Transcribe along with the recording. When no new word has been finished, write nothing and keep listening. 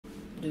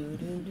What's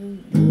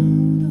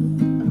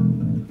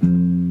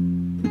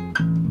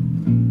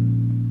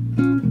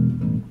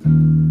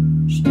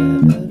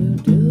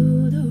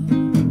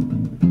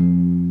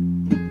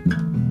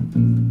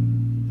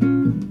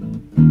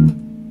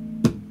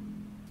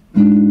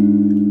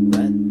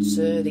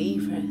the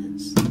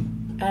difference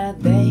a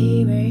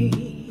day made?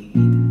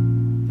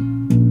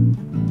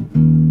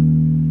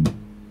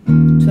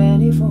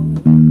 24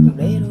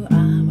 little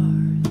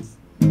hours.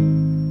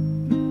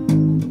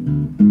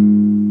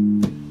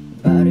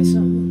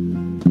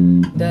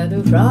 Baritoon that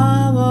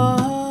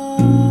flowers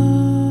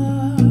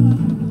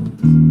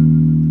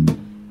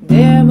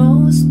they're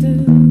most to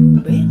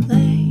be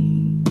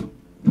late.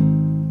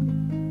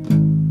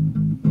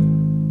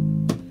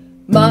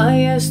 My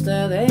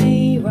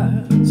yesterday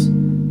was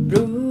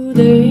blue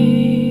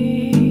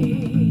day.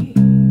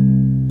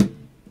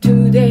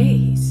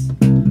 Today's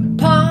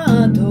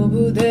part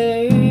of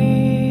day.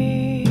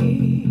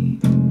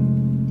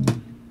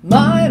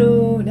 My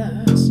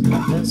lunas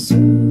the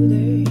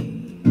today.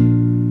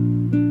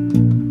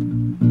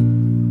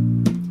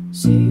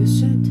 See you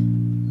said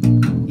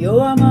you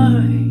are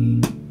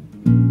mine.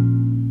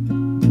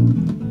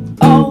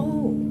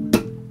 Oh,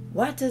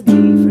 what a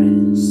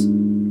difference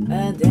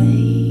a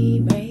day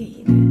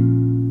made.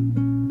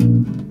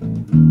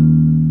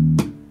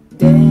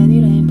 Danny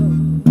rainbow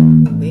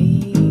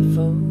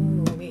before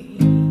me.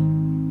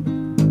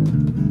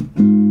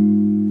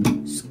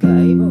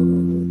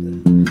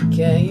 Skyboard,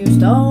 can you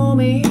stop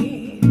me?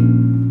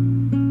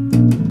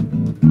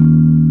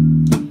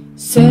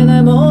 Send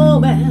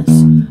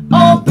moments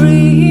of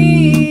breeze,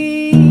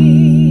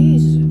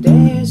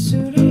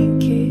 dazzling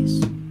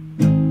kiss.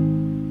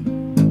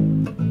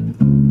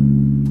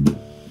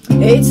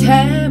 It's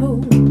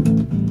heaven.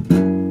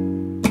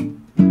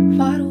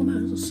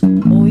 Fireman's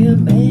on your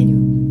menu.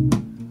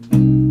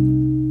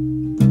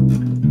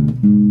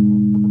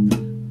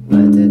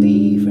 What a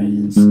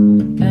difference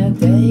a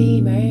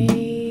day made.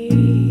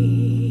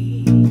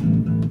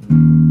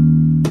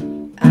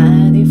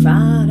 And if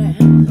I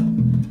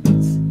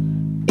dance,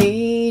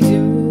 it's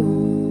you.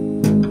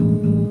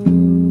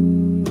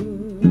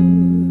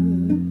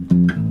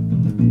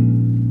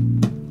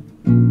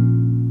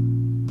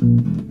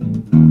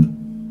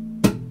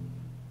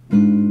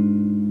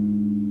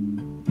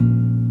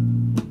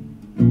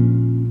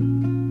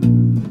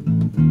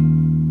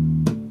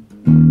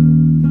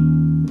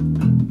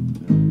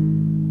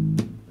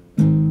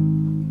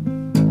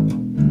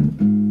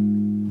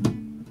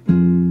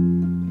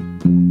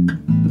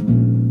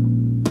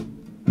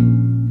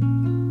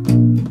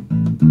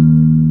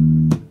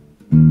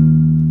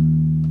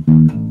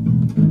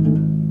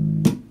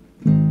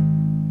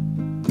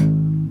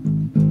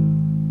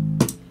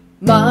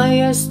 My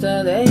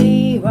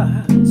yesterday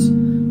was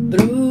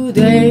blue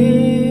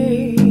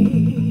day.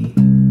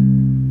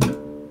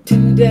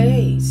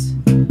 Today's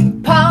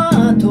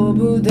part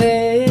of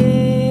day.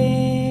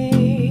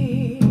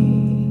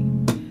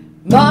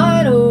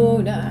 My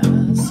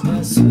lunas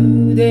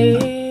today.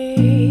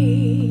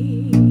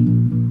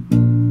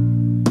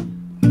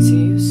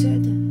 See you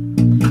said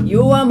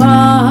you are mine.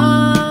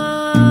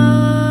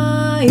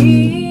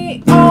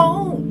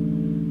 Oh,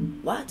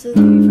 what a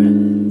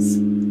difference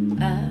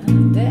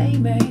they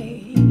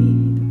made.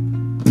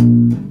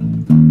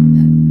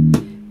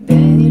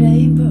 Danny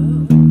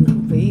rainbow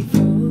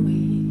before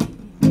me.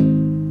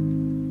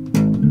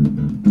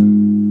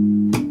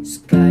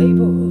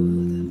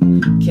 Skyboard,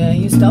 can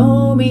you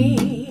stop me?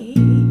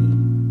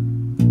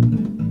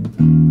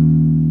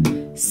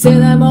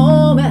 Send a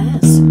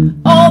moments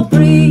of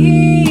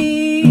breeze,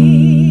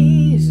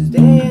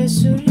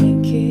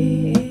 dazzling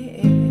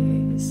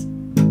kiss.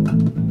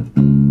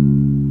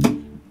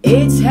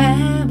 It's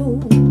heaven.